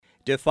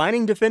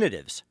Defining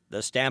Definitives,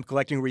 the Stamp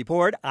Collecting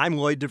Report. I'm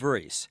Lloyd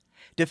DeVries.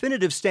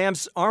 Definitive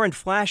stamps aren't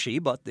flashy,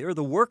 but they're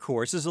the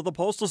workhorses of the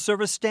Postal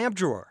Service stamp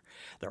drawer.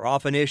 They're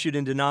often issued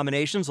in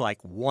denominations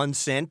like 1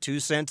 cent, 2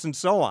 cents, and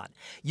so on,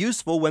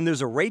 useful when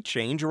there's a rate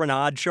change or an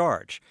odd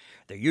charge.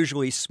 They're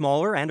usually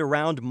smaller and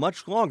around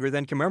much longer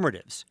than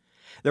commemoratives.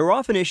 They're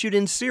often issued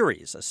in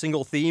series, a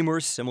single theme or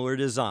similar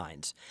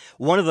designs.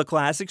 One of the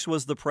classics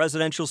was the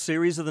presidential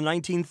series of the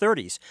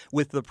 1930s,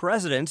 with the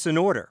presidents in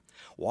order.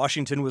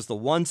 Washington was the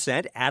 1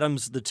 cent,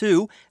 Adams the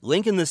 2,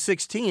 Lincoln the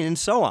 16, and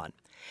so on.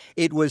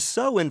 It was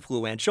so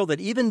influential that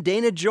even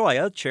Dana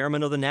Gioia,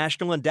 chairman of the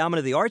National Endowment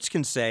of the Arts,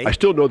 can say, I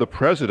still know the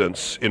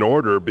presidents in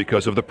order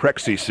because of the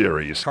Prexy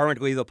series.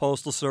 Currently, the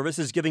Postal Service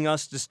is giving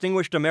us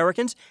Distinguished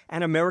Americans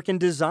and American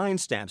design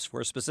stamps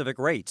for specific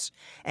rates,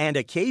 and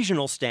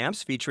occasional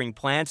stamps featuring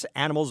plants,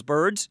 animals,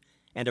 birds,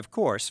 and, of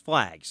course,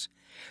 flags.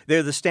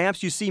 They're the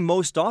stamps you see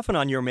most often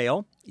on your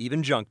mail,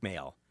 even junk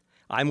mail.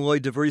 I'm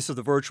Lloyd DeVries of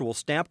the Virtual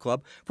Stamp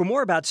Club. For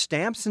more about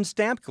stamps and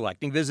stamp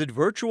collecting, visit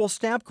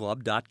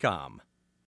virtualstampclub.com.